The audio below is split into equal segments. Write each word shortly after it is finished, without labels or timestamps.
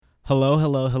Hello,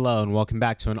 hello, hello, and welcome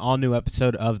back to an all-new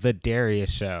episode of The Darius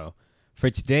Show. For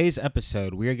today's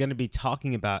episode, we are going to be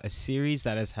talking about a series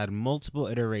that has had multiple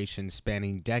iterations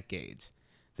spanning decades.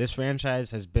 This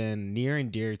franchise has been near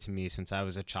and dear to me since I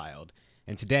was a child,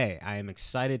 and today I am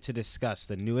excited to discuss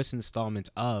the newest installment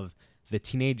of the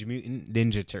Teenage Mutant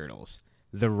Ninja Turtles,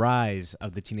 the rise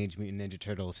of the Teenage Mutant Ninja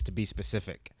Turtles to be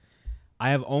specific. I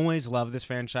have always loved this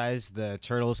franchise, the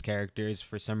Turtles characters.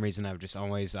 For some reason, I've just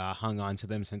always hung on to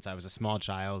them since I was a small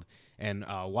child. And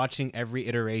watching every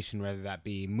iteration, whether that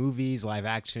be movies, live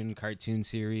action, cartoon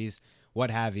series, what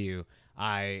have you,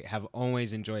 I have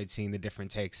always enjoyed seeing the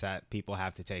different takes that people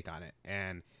have to take on it.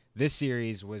 And this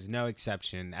series was no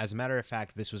exception. As a matter of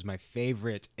fact, this was my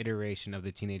favorite iteration of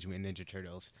the Teenage Mutant Ninja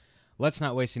Turtles. Let's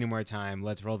not waste any more time.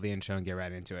 Let's roll the intro and get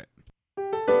right into it.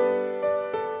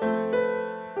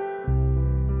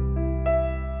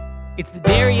 It's the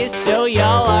Darius Show,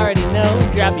 y'all already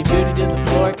know. Drop your booty to the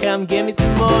floor, come give me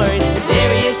some more. It's the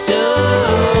Darius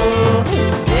Show.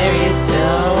 It's the Darius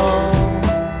Show.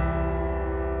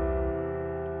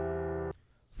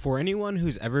 For anyone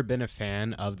who's ever been a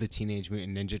fan of the Teenage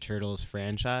Mutant Ninja Turtles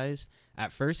franchise,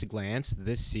 at first glance,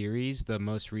 this series, the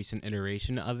most recent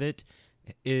iteration of it,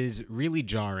 is really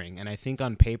jarring. And I think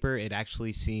on paper, it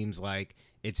actually seems like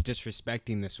it's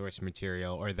disrespecting the source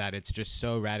material, or that it's just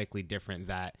so radically different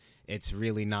that it's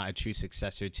really not a true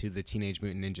successor to the Teenage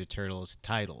Mutant Ninja Turtles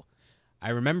title. I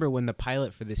remember when the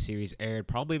pilot for this series aired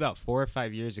probably about 4 or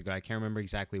 5 years ago. I can't remember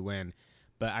exactly when,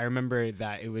 but I remember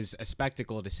that it was a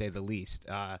spectacle to say the least.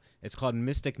 It's called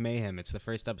Mystic Mayhem. It's the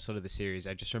first episode of the series.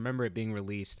 I just remember it being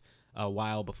released a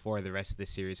while before the rest of the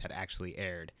series had actually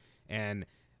aired. And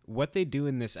what they do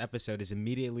in this episode is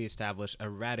immediately establish a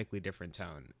radically different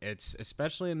tone. It's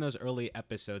especially in those early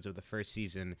episodes of the first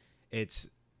season, its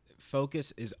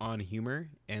focus is on humor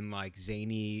and like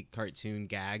zany cartoon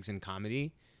gags and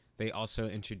comedy. They also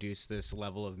introduce this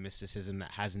level of mysticism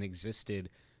that hasn't existed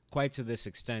quite to this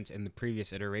extent in the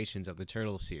previous iterations of the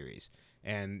Turtles series.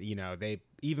 And, you know, they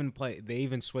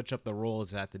even switch up the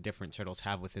roles that the different Turtles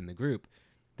have within the group.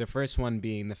 The first one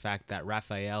being the fact that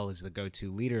Raphael is the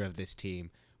go-to leader of this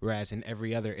team, whereas in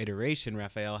every other iteration,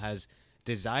 Raphael has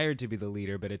desired to be the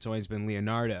leader, but it's always been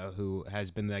Leonardo who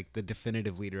has been like the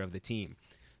definitive leader of the team.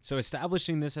 So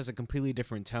establishing this as a completely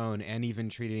different tone, and even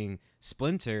treating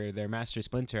Splinter, their master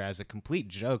Splinter, as a complete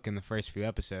joke in the first few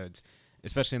episodes,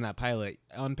 especially in that pilot.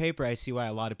 On paper, I see why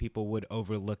a lot of people would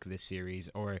overlook this series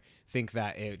or think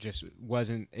that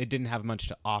it didn't have much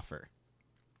to offer.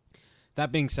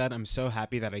 That being said, I'm so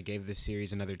happy that I gave this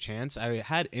series another chance. I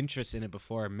had interest in it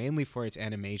before, mainly for its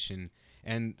animation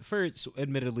and for its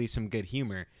admittedly some good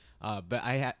humor, but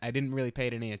I didn't really pay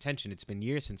it any attention. It's been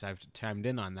years since I've chimed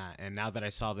in on that, and now that I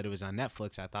saw that it was on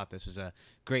Netflix, I thought this was a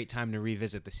great time to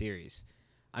revisit the series.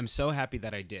 I'm so happy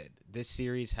that I did. This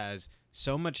series has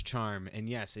so much charm, and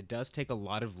yes, it does take a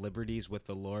lot of liberties with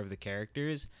the lore of the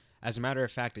characters. As a matter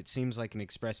of fact, it seems like an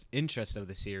expressed interest of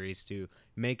the series to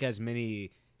make as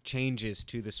many changes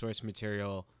to the source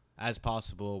material as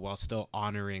possible while still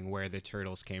honoring where the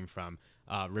Turtles came from,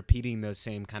 repeating those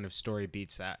same kind of story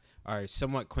beats that are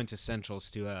somewhat quintessential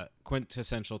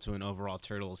to an overall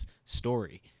Turtles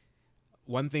story.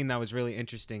 One thing that was really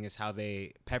interesting is how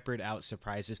they peppered out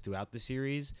surprises throughout the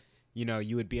series. You know,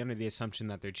 you would be under the assumption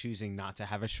that they're choosing not to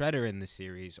have a Shredder in the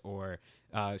series, or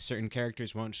certain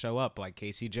characters won't show up, like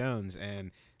Casey Jones,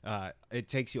 and it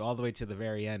takes you all the way to the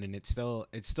very end, and it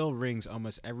still rings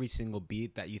almost every single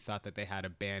beat that you thought that they had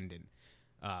abandoned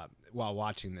while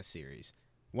watching this series.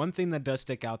 One thing that does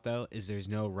stick out, though, is there's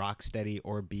no Rocksteady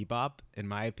or Bebop. In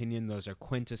my opinion, those are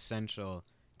quintessential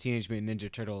Teenage Mutant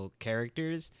Ninja Turtle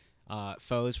characters,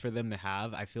 foes for them to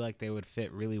have. I feel like they would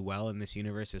fit really well in this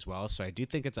universe as well, so I do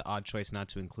think it's an odd choice not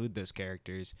to include those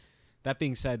characters. That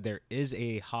being said, there is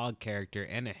a hog character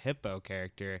and a hippo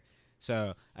character,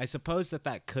 so I suppose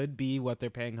that could be what they're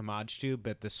paying homage to,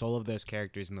 but the soul of those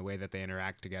characters and the way that they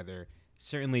interact together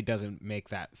certainly doesn't make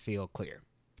that feel clear.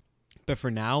 But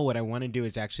for now, what I want to do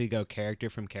is actually go character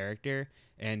from character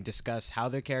and discuss how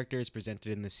their character is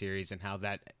presented in the series and how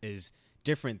that is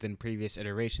different than previous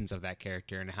iterations of that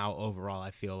character, and how overall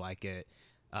I feel like it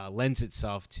lends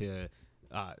itself to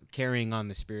carrying on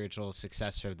the spiritual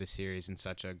successor of the series in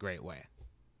such a great way.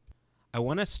 I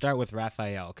want to start with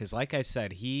Raphael because, like I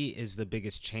said, he is the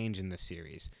biggest change in the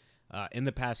series. In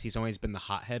the past, he's always been the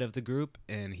hothead of the group,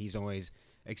 and he's always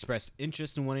expressed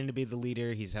interest in wanting to be the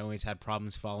leader. He's always had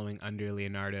problems following under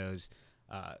Leonardo's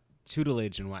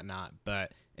tutelage and whatnot,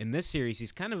 but in this series,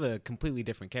 he's kind of a completely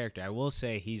different character. I will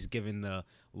say he's given the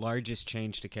largest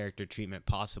change to character treatment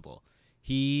possible.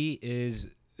 He is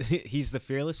he's the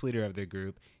fearless leader of the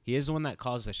group. He is the one that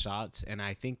calls the shots, and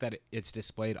I think that it's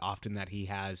displayed often that he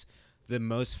has the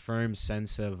most firm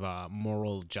sense of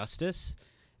moral justice,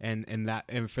 and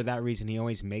for that reason he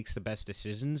always makes the best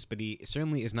decisions. But he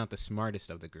certainly is not the smartest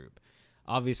of the group.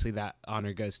 Obviously, that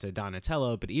honor goes to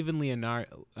Donatello, but even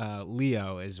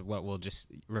Leo is what we'll just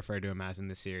refer to him as in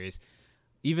the series.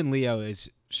 Even Leo is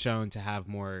shown to have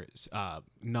more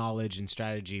knowledge and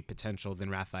strategy potential than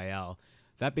Raphael.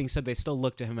 That being said, they still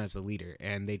look to him as the leader,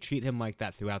 and they treat him like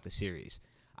that throughout the series.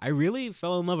 I really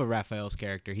fell in love with Raphael's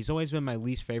character. He's always been my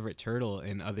least favorite turtle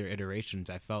in other iterations.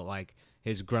 I felt like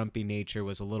his grumpy nature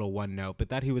was a little one note, but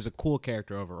that he was a cool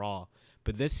character overall.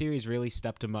 But this series really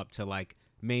stepped him up to like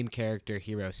main character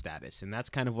hero status, and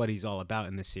that's kind of what he's all about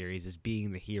in this series, is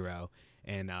being the hero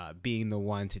and being the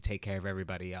one to take care of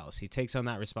everybody else. He takes on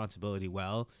that responsibility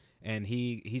well, and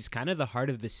he's kind of the heart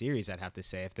of the series, I'd have to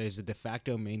say. If there's a de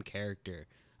facto main character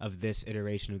of this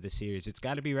iteration of the series, it's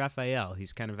got to be Raphael.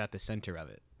 He's kind of at the center of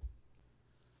it.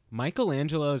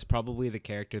 Michelangelo is probably the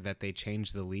character that they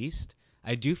changed the least.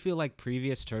 I do feel like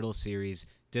previous Turtle series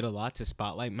did a lot to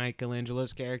spotlight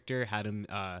Michelangelo's character, had him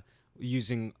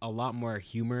using a lot more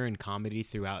humor and comedy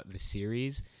throughout the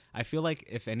series. I feel like,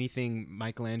 if anything,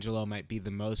 Michelangelo might be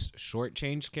the most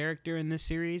shortchanged character in this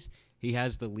series. He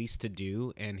has the least to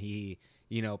do, and he,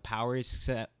 power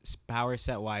set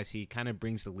wise, he kind of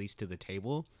brings the least to the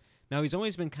table. Now, he's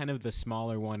always been kind of the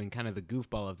smaller one and kind of the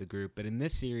goofball of the group, but in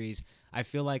this series, I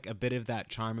feel like a bit of that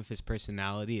charm of his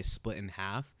personality is split in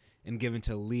half and given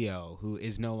to Leo, who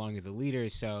is no longer the leader,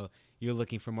 so you're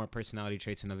looking for more personality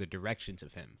traits in other directions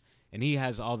of him. And he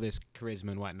has all this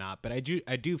charisma and whatnot, but I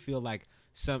do feel like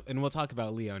some, and we'll talk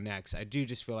about Leo next, I do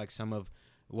just feel like some of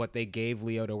what they gave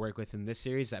Leo to work with in this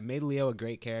series that made Leo a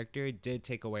great character did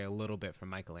take away a little bit from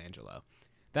Michelangelo.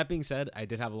 That being said, I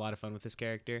did have a lot of fun with this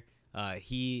character.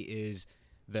 He is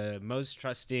the most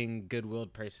trusting,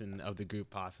 good-willed person of the group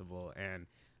possible, and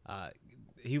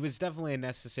he was definitely a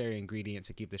necessary ingredient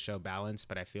to keep the show balanced,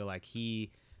 but I feel like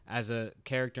he, as a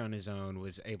character on his own,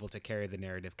 was able to carry the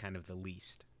narrative kind of the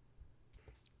least.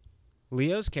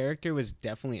 Leo's character was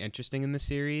definitely interesting in the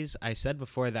series. I said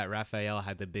before that Raphael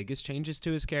had the biggest changes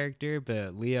to his character,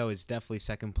 but Leo is definitely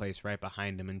second place right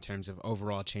behind him in terms of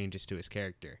overall changes to his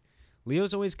character.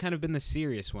 Leo's always kind of been the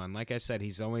serious one. Like I said,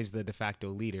 he's always the de facto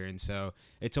leader, and so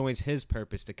it's always his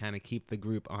purpose to kind of keep the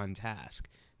group on task.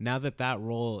 Now that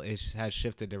role has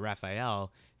shifted to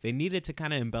Raphael, they needed to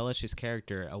kind of embellish his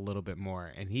character a little bit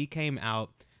more, and he came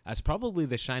out as probably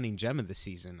the shining gem of the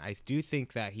season. I do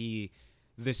think that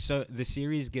the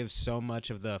series gives so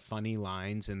much of the funny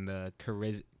lines and the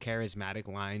charismatic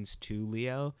lines to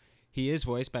Leo. He is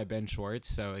voiced by Ben Schwartz,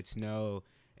 so it's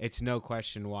no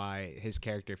question why his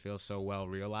character feels so well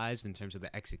realized in terms of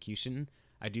the execution.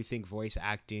 I do think voice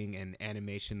acting and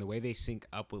animation, the way they sync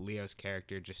up with Leo's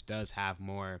character, just does have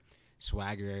more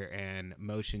swagger and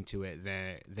motion to it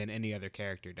than any other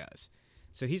character does.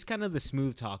 So he's kind of the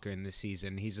smooth talker in this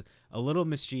season. He's a little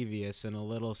mischievous and a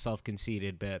little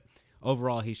self-conceited, but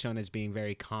overall he's shown as being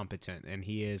very competent, and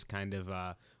he is kind of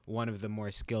one of the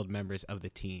more skilled members of the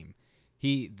team.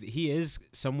 He is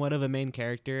somewhat of a main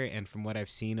character, and from what I've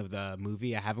seen of the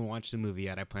movie, I haven't watched the movie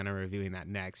yet, I plan on reviewing that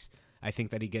next. I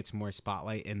think that he gets more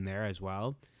spotlight in there as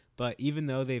well. But even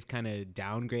though they've kind of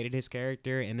downgraded his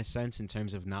character in a sense in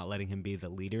terms of not letting him be the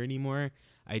leader anymore,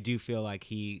 I do feel like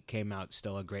he came out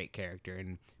still a great character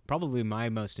and probably my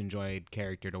most enjoyed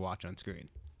character to watch on screen.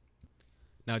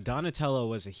 Now, Donatello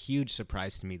was a huge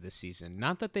surprise to me this season.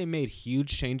 Not that they made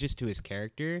huge changes to his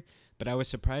character, but I was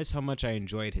surprised how much I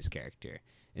enjoyed his character.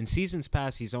 In seasons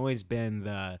past, he's always been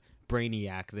the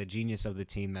brainiac, the genius of the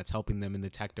team that's helping them in the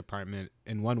tech department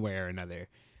in one way or another.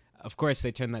 Of course,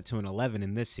 they turned that to an 11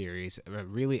 in this series,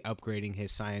 really upgrading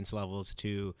his science levels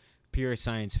to pure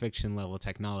science fiction level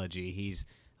technology. He's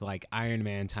like Iron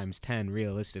Man times 10,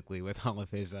 realistically, with all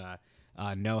of his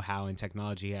know-how and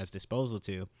technology he has disposal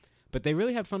to. But they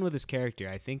really had fun with his character.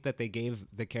 I think that they gave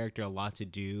the character a lot to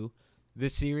do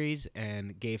this series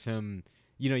and gave him,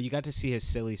 you got to see his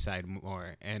silly side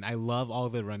more. And I love all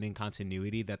the running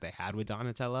continuity that they had with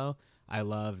Donatello. I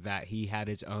love that he had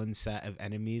his own set of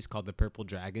enemies called the Purple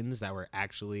Dragons that were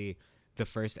actually the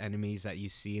first enemies that you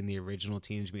see in the original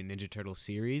Teenage Mutant Ninja Turtles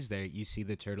series. There you see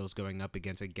the Turtles going up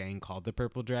against a gang called the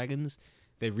Purple Dragons.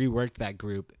 They reworked that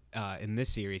group in this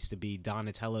series to be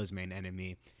Donatello's main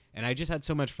enemy. And I just had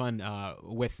so much fun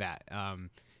with that.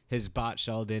 his bot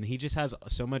Sheldon. He just has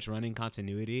so much running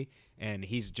continuity, and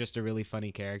he's just a really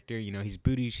funny character. He's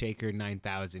Booty Shaker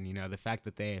 9000. The fact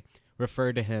that they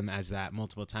refer to him as that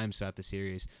multiple times throughout the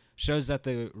series shows that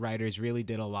the writers really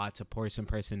did a lot to pour some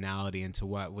personality into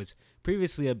what was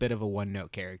previously a bit of a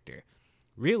one-note character.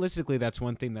 Realistically, that's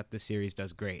one thing that this series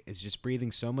does great, is just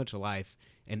breathing so much life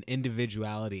and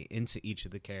individuality into each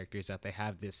of the characters that they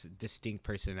have this distinct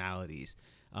personalities.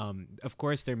 Of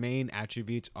course, their main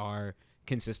attributes are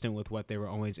consistent with what they were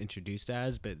always introduced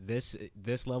as, but this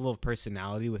level of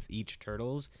personality with each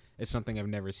Turtles is something I've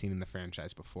never seen in the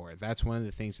franchise before. That's one of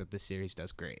the things that this series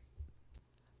does great.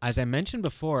 As I mentioned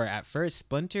before, at first,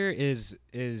 Splinter is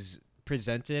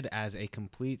presented as a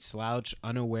complete slouch,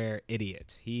 unaware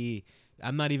idiot.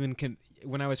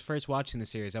 When I was first watching the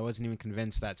series, I wasn't even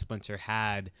convinced that Splinter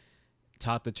had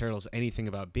taught the Turtles anything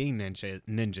about being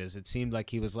ninjas. It seemed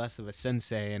like he was less of a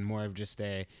sensei and more of just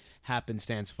a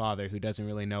happenstance father who doesn't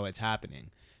really know what's happening.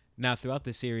 Now, throughout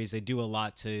the series, they do a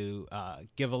lot to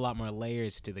give a lot more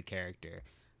layers to the character.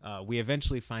 We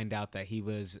eventually find out that he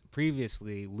was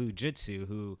previously Lou Jitsu,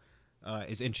 who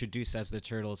is introduced as the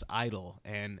Turtles' idol,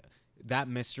 and that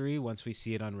mystery, once we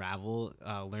see it unravel,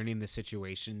 learning the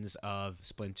situations of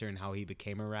Splinter and how he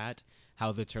became a rat,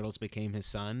 how the Turtles became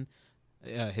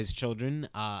his children,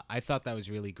 I thought that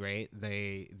was really great.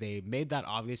 They made that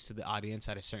obvious to the audience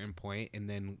at a certain point, and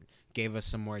then gave us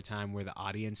some more time where the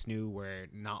audience knew where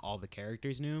not all the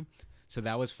characters knew. So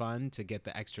that was fun to get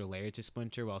the extra layer to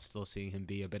Splinter while still seeing him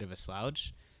be a bit of a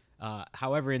slouch.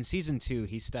 However, in season 2,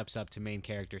 he steps up to main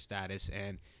character status,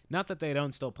 and not that they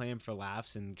don't still play him for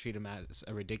laughs and treat him as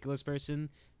a ridiculous person,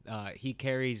 he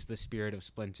carries the spirit of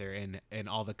Splinter and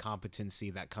all the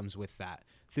competency that comes with that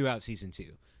throughout season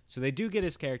 2. So they do get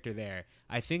his character there.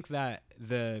 I think that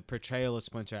the portrayal of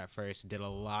Splinter at first did a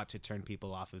lot to turn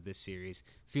people off of this series.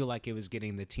 Feel like it was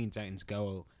getting the Teen Titans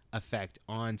Go effect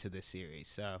onto this series.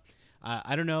 So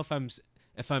I don't know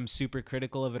if I'm super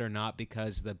critical of it or not,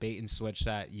 because the bait and switch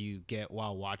that you get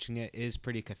while watching it is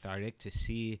pretty cathartic to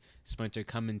see Splinter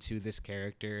come into this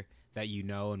character that you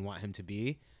know and want him to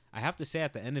be. I have to say,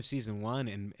 at the end of season 1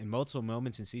 and in multiple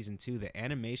moments in season 2, the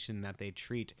animation that they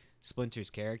treat Splinter's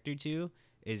character to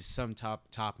is some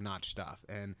top-notch stuff.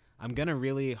 And I'm going to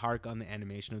really hark on the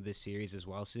animation of this series as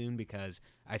well soon, because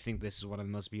I think this is one of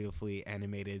the most beautifully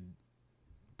animated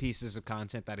pieces of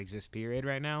content that exists, period,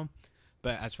 right now.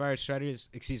 But as far as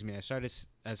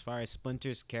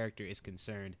Splinter's character is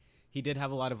concerned, he did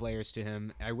have a lot of layers to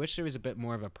him. I wish there was a bit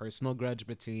more of a personal grudge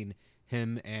between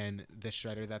him and the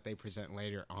Shredder that they present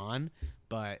later on,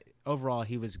 but overall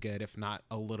he was good, if not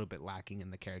a little bit lacking in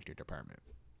the character department.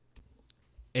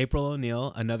 April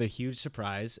O'Neil, another huge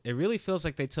surprise. It really feels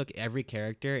like they took every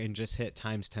character and just hit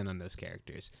times 10 on those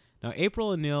characters. Now, April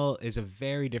O'Neil is a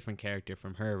very different character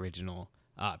from her original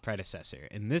predecessor.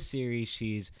 In this series,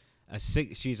 she's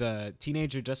a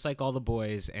teenager just like all the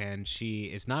boys, and she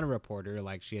is not a reporter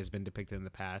like she has been depicted in the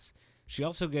past. She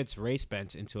also gets race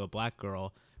bent into a black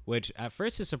girl, which at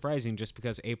first is surprising just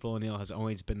because April O'Neil has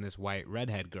always been this white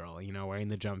redhead girl, wearing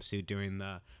the jumpsuit, doing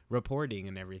the reporting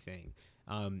and everything.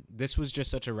 This was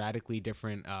just such a radically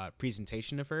different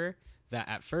presentation of her that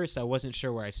at first I wasn't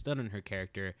sure where I stood on her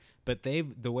character, but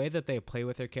the way that they play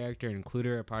with her character and include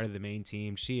her a part of the main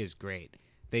team, she is great.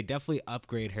 They definitely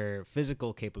upgrade her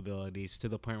physical capabilities to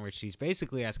the point where she's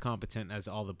basically as competent as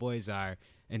all the boys are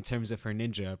in terms of her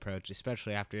ninja approach,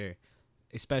 especially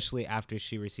after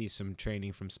she receives some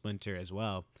training from Splinter as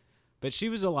well. But she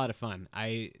was a lot of fun.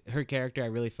 Her character, I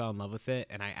really fell in love with it,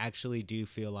 and I actually do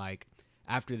feel like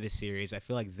after this series, I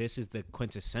feel like this is the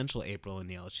quintessential April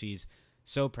O'Neil. She's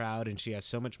so proud, and she has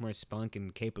so much more spunk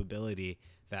and capability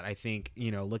that I think,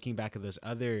 looking back at those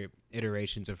other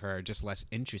iterations of her are just less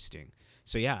interesting.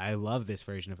 So yeah, I love this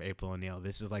version of April O'Neil.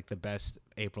 This is like the best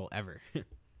April ever.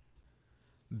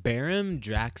 Barum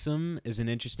Draxum is an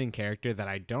interesting character that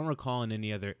I don't recall in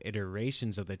any other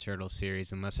iterations of the Turtles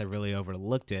series unless I really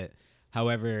overlooked it.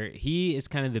 However, he is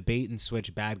kind of the bait and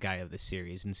switch bad guy of the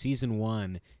series. In season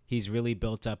 1, he's really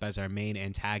built up as our main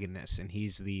antagonist, and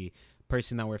he's the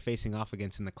person that we're facing off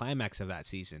against in the climax of that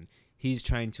season. He's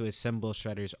trying to assemble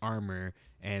Shredder's armor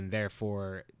and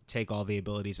therefore take all the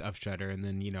abilities of Shredder and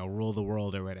then, rule the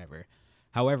world or whatever.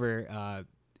 However,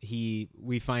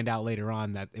 we find out later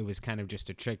on that it was kind of just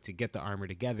a trick to get the armor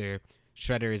together.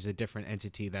 Shredder is a different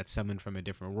entity that's summoned from a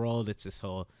different world. It's this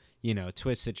whole,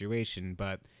 twist situation.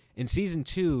 But in season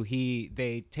 2,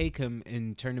 they take him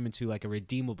and turn him into like a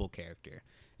redeemable character.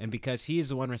 And because he is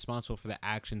the one responsible for the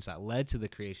actions that led to the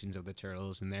creations of the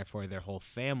Turtles and therefore their whole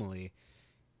family,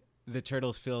 the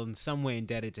Turtles feel in some way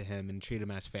indebted to him and treat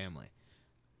him as family.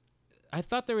 I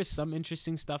thought there was some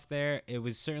interesting stuff there. It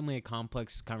was certainly a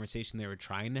complex conversation they were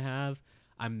trying to have.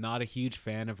 I'm not a huge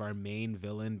fan of our main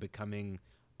villain becoming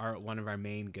one of our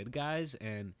main good guys,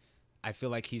 and I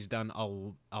feel like he's done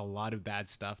a lot of bad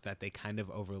stuff that they kind of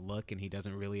overlook, and he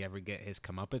doesn't really ever get his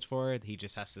comeuppance for it. He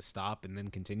just has to stop and then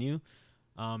continue.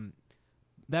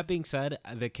 That being said,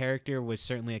 the character was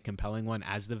certainly a compelling one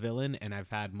as the villain, and I've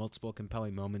had multiple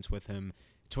compelling moments with him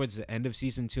towards the end of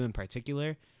season 2 in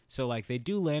particular. So like they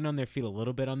do land on their feet a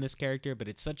little bit on this character, but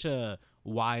it's such a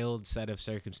wild set of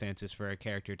circumstances for a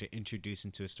character to introduce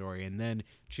into a story and then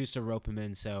choose to rope him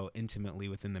in so intimately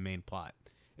within the main plot.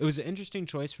 It was an interesting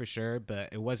choice for sure, but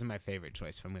it wasn't my favorite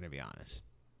choice, if I'm going to be honest.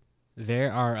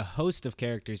 There are a host of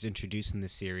characters introduced in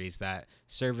this series that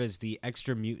serve as the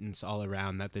extra mutants all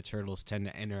around that the Turtles tend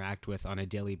to interact with on a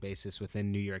daily basis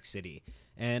within New York City.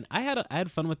 And I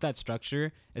had fun with that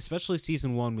structure, especially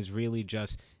season 1 was really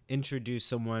just introduce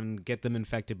someone, get them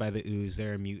infected by the ooze,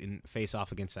 they're a mutant, face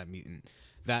off against that mutant.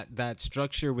 That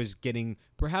structure was getting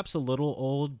perhaps a little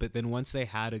old, but then once they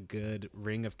had a good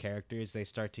ring of characters, they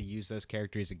start to use those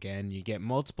characters again. You get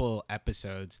multiple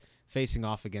episodes facing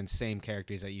off against same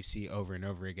characters that you see over and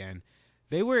over again.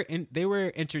 They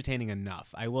were entertaining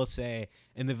enough. I will say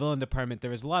in the villain department,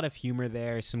 there was a lot of humor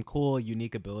there, some cool,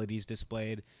 unique abilities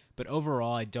displayed, but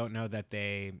overall, I don't know that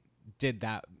they did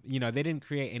that. They didn't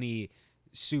create any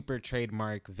super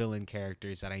trademark villain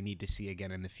characters that I need to see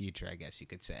again in the future, I guess you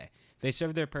could say. They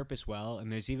serve their purpose well,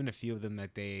 and there's even a few of them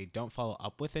that they don't follow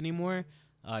up with anymore.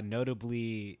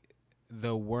 Notably,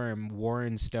 the worm,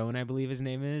 Warren Stone, I believe his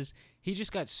name is. He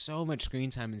just got so much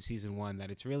screen time in season 1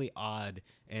 that it's really odd,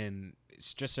 and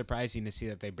it's just surprising to see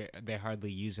that they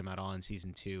hardly use him at all in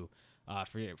season 2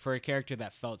 for a character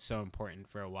that felt so important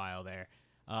for a while there.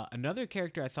 Another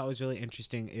character I thought was really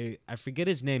interesting, I forget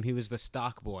his name, he was the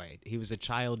stock boy. He was a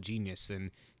child genius, and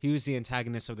he was the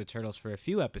antagonist of the Turtles for a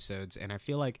few episodes, and I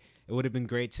feel like it would have been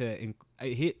great to...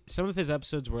 some of his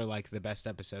episodes were like the best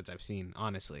episodes I've seen,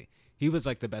 honestly. He was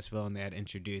like the best villain they had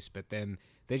introduced, but then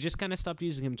they just kind of stopped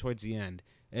using him towards the end.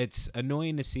 It's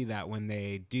annoying to see that when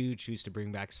they do choose to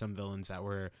bring back some villains that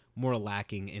were more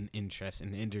lacking in interest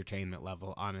and entertainment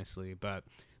level, honestly, but...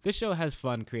 This show has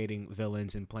fun creating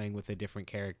villains and playing with the different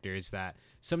characters that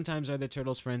sometimes are the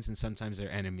Turtles' friends and sometimes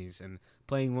they're enemies. And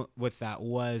playing with that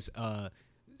was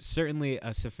certainly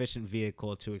a sufficient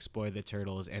vehicle to explore the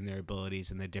Turtles and their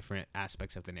abilities in the different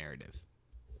aspects of the narrative.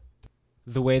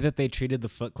 The way that they treated the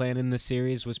Foot Clan in the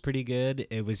series was pretty good.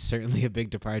 It was certainly a big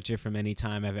departure from any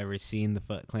time I've ever seen the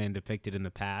Foot Clan depicted in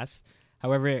the past.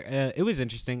 However, it was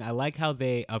interesting. I like how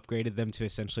they upgraded them to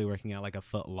essentially working at like a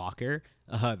Foot Locker.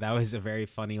 That was a very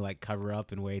funny like cover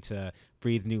up and way to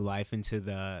breathe new life into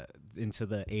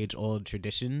the age old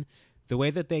tradition. The way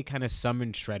that they kind of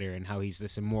summoned Shredder and how he's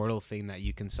this immortal thing that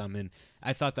you can summon,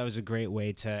 I thought that was a great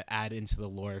way to add into the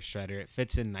lore of Shredder. It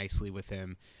fits in nicely with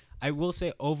him. I will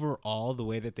say overall, the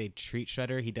way that they treat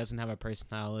Shredder, he doesn't have a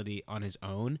personality on his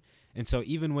own. And so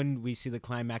even when we see the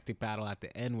climactic battle at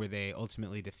the end where they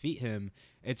ultimately defeat him,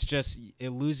 it's just, it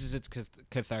loses its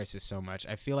catharsis so much.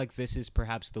 I feel like this is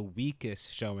perhaps the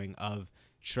weakest showing of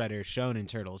Shredder shown in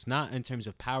Turtles, not in terms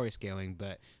of power scaling,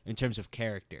 but in terms of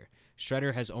character.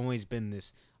 Shredder has always been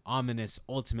this ominous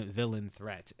ultimate villain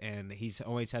threat, and he's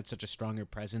always had such a stronger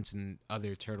presence in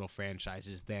other Turtle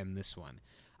franchises than this one.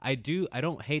 I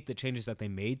don't hate the changes that they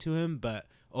made to him, but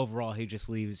overall he just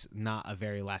leaves not a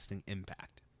very lasting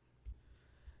impact.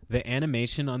 The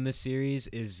animation on this series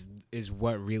is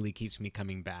what really keeps me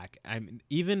coming back.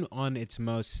 Even on its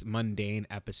most mundane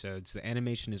episodes, the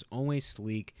animation is always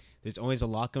sleek. There's always a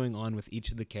lot going on with each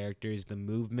of the characters, the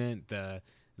movement, the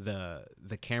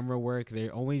camera work. They're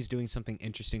always doing something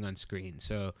interesting on screen.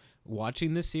 So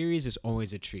watching this series is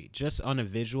always a treat. Just on a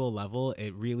visual level,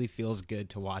 it really feels good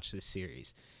to watch this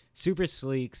series. Super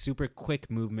sleek, super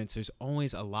quick movements. There's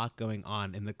always a lot going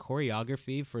on, and the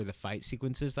choreography for the fight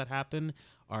sequences that happen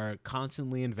are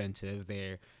constantly inventive.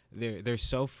 They're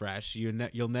so fresh.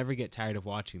 You'll never get tired of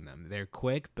watching them. They're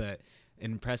quick but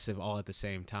impressive all at the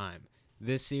same time.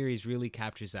 This series really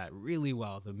captures that really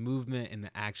well. The movement and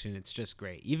the action, it's just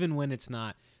great. Even when it's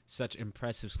not such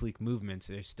impressive, sleek movements,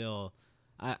 there's still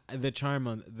the charm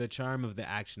of the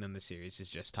action in the series is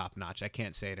just top notch. I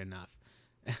can't say it enough.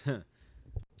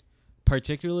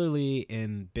 Particularly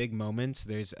in big moments,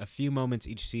 there's a few moments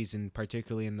each season,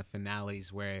 particularly in the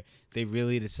finales, where they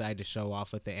really decide to show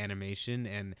off with the animation,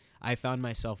 and I found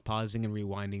myself pausing and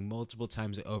rewinding multiple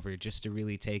times over just to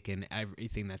really take in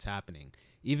everything that's happening.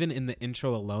 Even in the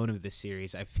intro alone of this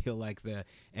series, I feel like the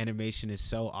animation is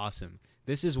so awesome.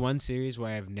 This is one series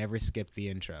where I've never skipped the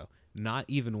intro. Not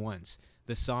even once.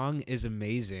 The song is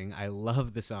amazing. I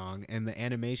love the song, and the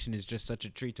animation is just such a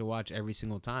treat to watch every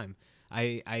single time.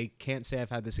 I can't say I've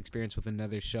had this experience with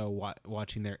another show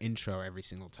watching their intro every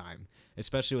single time,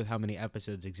 especially with how many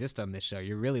episodes exist on this show.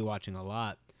 You're really watching a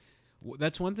lot.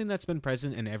 That's one thing that's been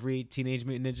present in every Teenage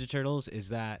Mutant Ninja Turtles is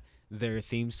that their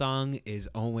theme song is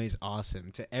always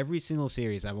awesome. To every single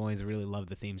series, I've always really loved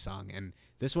the theme song, and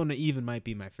this one even might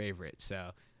be my favorite.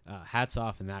 So hats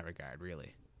off in that regard,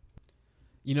 really.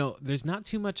 You know, there's not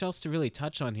too much else to really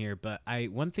touch on here, but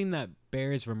one thing that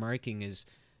bears remarking is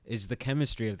the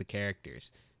chemistry of the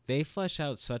characters. They flesh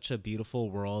out such a beautiful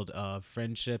world of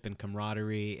friendship and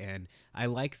camaraderie, and I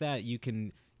like that you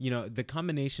can, the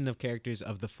combination of characters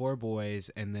of the four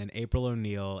boys and then April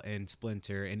O'Neil and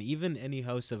Splinter and even any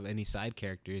host of any side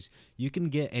characters, you can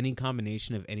get any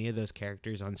combination of any of those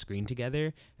characters on screen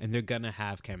together and they're gonna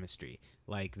have chemistry.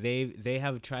 Like they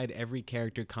have tried every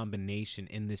character combination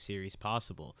in this series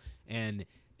possible, and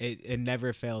it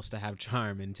never fails to have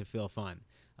charm and to feel fun.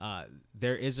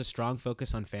 There is a strong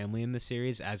focus on family in the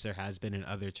series, as there has been in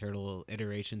other Turtle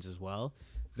iterations as well.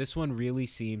 This one really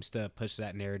seems to push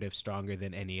that narrative stronger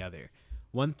than any other.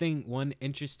 One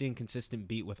interesting, consistent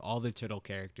beat with all the Turtle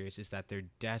characters is that they're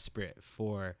desperate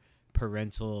for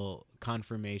parental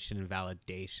confirmation and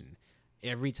validation.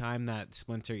 Every time that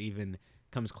Splinter even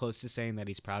comes close to saying that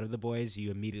he's proud of the boys,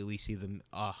 you immediately see them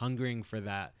hungering for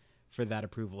that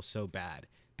approval so bad.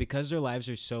 Because their lives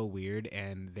are so weird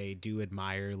and they do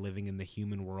admire living in the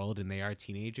human world and they are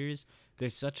teenagers,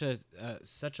 there's such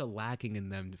a lacking in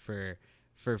them for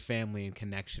family and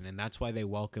connection, and that's why they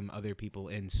welcome other people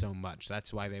in so much.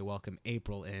 That's why they welcome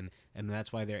April in, and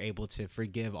that's why they're able to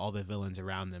forgive all the villains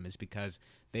around them, is because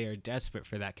they are desperate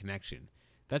for that connection.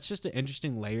 That's just an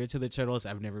interesting layer to the Turtles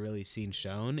I've never really seen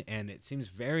shown, and it seems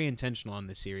very intentional on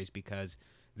this series because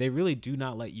they really do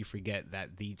not let you forget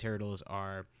that the Turtles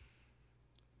are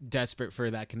desperate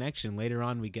for that connection. Later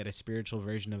on, we get a spiritual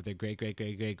version of their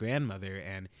great-great-great-great-grandmother,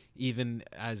 and even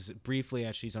as briefly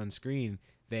as she's on screen,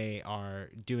 they are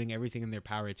doing everything in their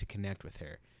power to connect with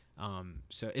her.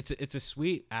 So it's a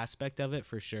sweet aspect of it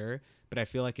for sure, but I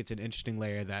feel like it's an interesting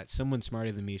layer that someone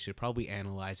smarter than me should probably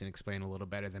analyze and explain a little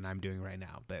better than I'm doing right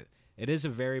now. But it is a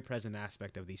very present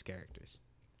aspect of these characters.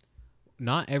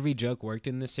 Not every joke worked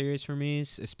in this series for me,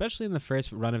 especially in the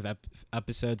first run of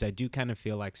episodes. I do kind of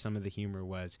feel like some of the humor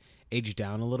was aged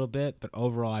down a little bit, but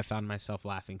overall I found myself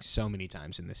laughing so many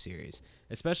times in this series.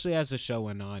 Especially as the show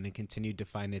went on and continued to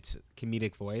find its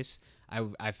comedic voice,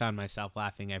 I found myself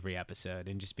laughing every episode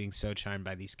and just being so charmed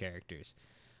by these characters.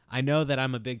 I know that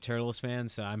I'm a big Turtles fan,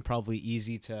 so I'm probably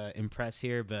easy to impress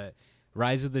here, but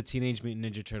Rise of the Teenage Mutant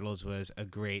Ninja Turtles was a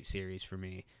great series for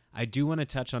me. I do want to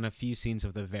touch on a few scenes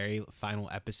of the very final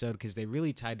episode because they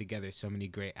really tied together so many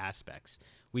great aspects.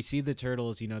 We see the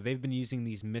Turtles, they've been using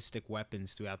these mystic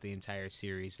weapons throughout the entire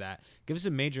series that gives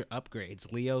them major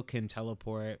upgrades. Leo can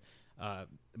teleport.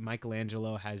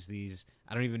 Michelangelo has these,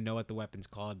 I don't even know what the weapon's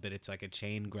called, but it's like a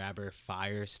chain grabber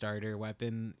fire starter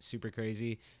weapon, super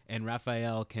crazy. And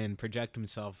Raphael can project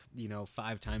himself,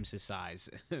 5 times his size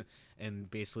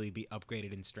and basically be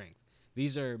upgraded in strength.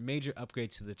 These are major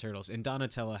upgrades to the Turtles, and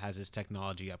Donatello has his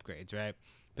technology upgrades, right?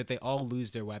 But they all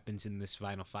lose their weapons in this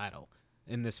final battle.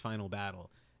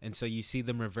 And so you see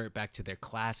them revert back to their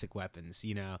classic weapons,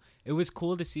 It was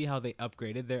cool to see how they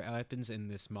upgraded their weapons in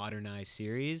this modernized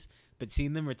series, but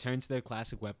seeing them return to their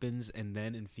classic weapons and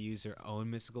then infuse their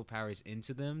own mystical powers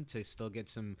into them to still get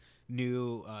some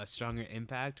new, stronger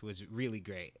impact was really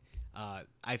great.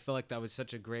 I feel like that was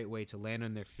such a great way to land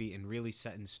on their feet and really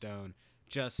set in stone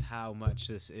just how much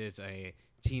this is a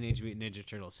Teenage Mutant Ninja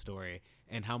Turtles story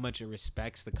and how much it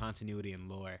respects the continuity and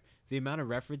lore. The amount of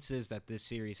references that this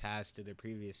series has to the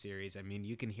previous series, I mean,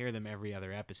 you can hear them every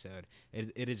other episode.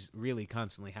 It is really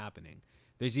constantly happening.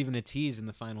 There's even a tease in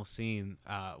the final scene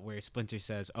where Splinter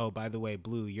says, "Oh, by the way,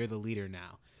 Blue, you're the leader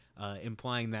now,"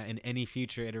 implying that in any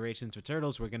future iterations of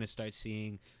Turtles, we're going to start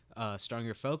seeing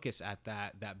stronger focus at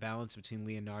that balance between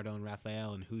Leonardo and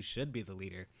Raphael and who should be the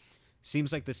leader.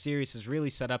 Seems like the series has really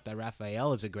set up that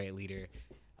Raphael is a great leader.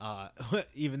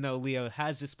 Even though Leo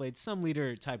has displayed some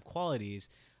leader-type qualities,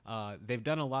 they've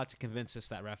done a lot to convince us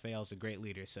that Raphael is a great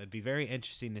leader. So it'd be very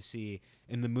interesting to see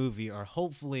in the movie, or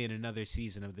hopefully in another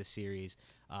season of the series,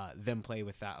 them play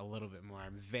with that a little bit more.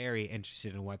 I'm very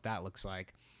interested in what that looks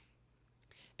like.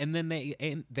 And then they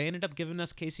ended up giving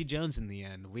us Casey Jones in the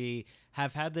end. We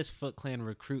have had this Foot Clan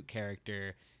recruit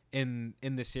character in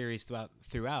the series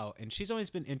throughout, and she's always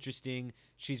been interesting.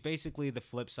 She's basically the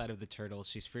flip side of the Turtles.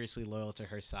 She's fiercely loyal to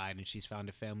her side, and she's found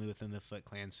a family within the Foot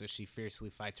Clan, so she fiercely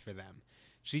fights for them.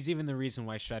 She's even the reason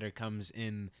why Shredder comes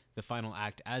in the final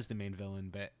act as the main villain,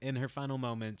 but in her final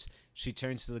moments, she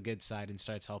turns to the good side and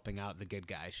starts helping out the good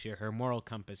guys. Her moral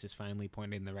compass is finally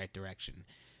pointing in the right direction.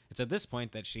 It's at this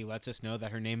point that she lets us know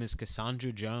that her name is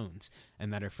Cassandra Jones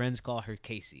and that her friends call her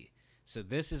Casey. So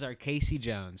this is our Casey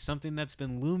Jones, something that's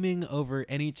been looming over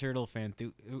any Turtle fan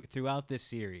throughout this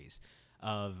series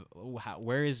of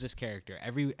where is this character?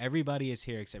 Everybody is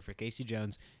here except for Casey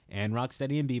Jones and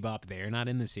Rocksteady and Bebop. They are not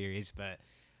in the series, but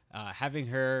having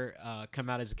her come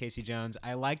out as a Casey Jones,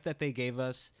 I like that they gave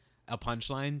us a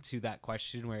punchline to that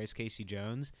question, where is Casey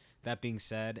Jones? That being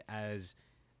said, as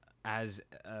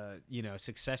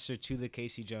successor to the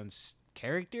Casey Jones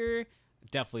character,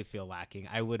 definitely feel lacking.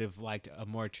 I would have liked a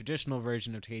more traditional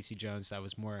version of Casey Jones that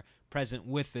was more present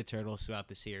with the Turtles throughout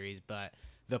the series, but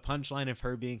the punchline of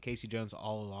her being Casey Jones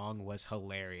all along was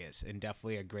hilarious and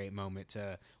definitely a great moment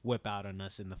to whip out on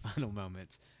us in the final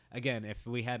moments. Again, if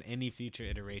we had any future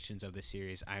iterations of the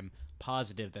series, I'm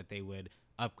positive that they would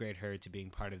upgrade her to being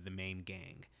part of the main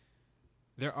gang.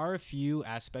 There are a few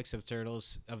aspects of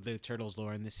the Turtles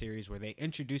lore in this series where they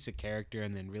introduce a character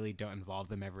and then really don't involve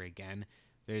them ever again.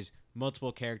 There's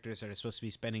multiple characters that are supposed to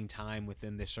be spending time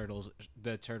within the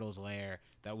Turtles lair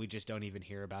that we just don't even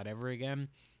hear about ever again.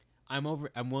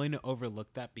 I'm willing to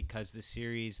overlook that because the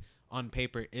series on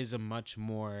paper is a much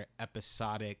more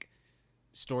episodic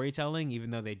storytelling,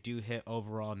 even though they do hit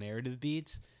overall narrative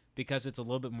beats. Because it's a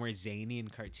little bit more zany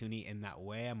and cartoony in that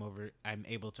way, I'm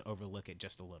able to overlook it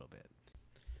just a little bit.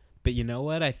 But you know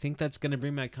what? I think that's going to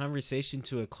bring my conversation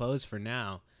to a close for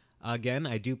now. Again,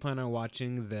 I do plan on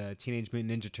watching the Teenage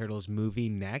Mutant Ninja Turtles movie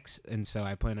next, and so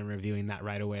I plan on reviewing that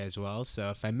right away as well. So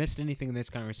if I missed anything in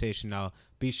this conversation, I'll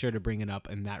be sure to bring it up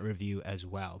in that review as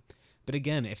well. But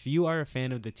again, if you are a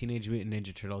fan of the Teenage Mutant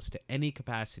Ninja Turtles to any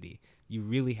capacity, you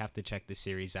really have to check the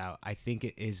series out. I think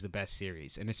it is the best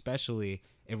series, and especially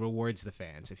it rewards the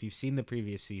fans. If you've seen the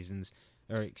previous the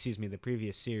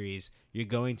previous series, you're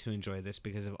going to enjoy this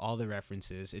because of all the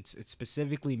references. It's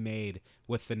specifically made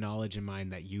with the knowledge in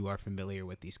mind that you are familiar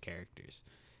with these characters.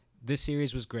 This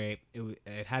series was great.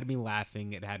 It had me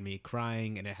laughing, it had me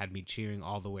crying, and it had me cheering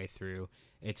all the way through.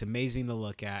 It's amazing to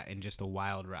look at and just a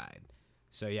wild ride.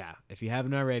 So yeah, if you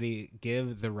haven't already,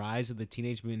 give The Rise of the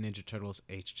Teenage Mutant Ninja Turtles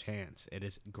a chance. It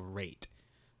is great.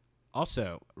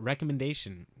 Also,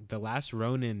 recommendation, the Last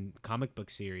Ronin comic book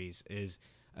series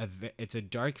it's a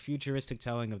dark futuristic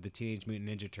telling of the Teenage Mutant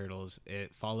Ninja Turtles.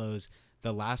 It follows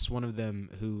the last one of them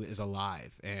who is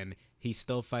alive, and he's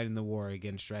still fighting the war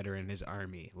against Shredder and his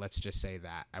army. Let's just say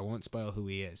that. I won't spoil who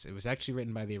he is. It was actually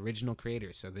written by the original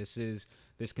creator, so this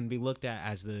can be looked at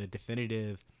as the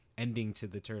definitive ending to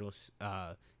the Turtles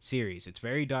series. It's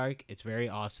very dark, it's very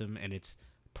awesome, and it's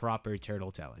proper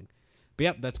turtle telling. But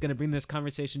yep, that's going to bring this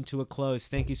conversation to a close.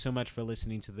 Thank you so much for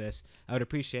listening to this. I would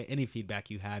appreciate any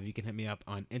feedback you have. You can hit me up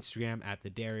on Instagram at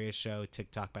The Darius Show,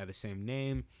 TikTok by the same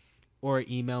name, or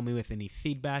email me with any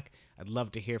feedback. I'd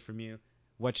love to hear from you.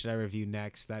 What should I review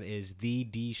next? That is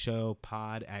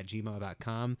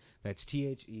theDshowpod@gmail.com. That's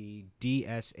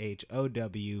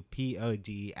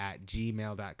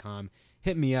TheDshowpod@gmail.com.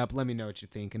 Hit me up. Let me know what you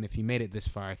think. And if you made it this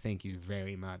far, thank you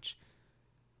very much.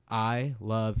 I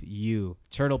love you.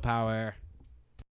 Turtle power.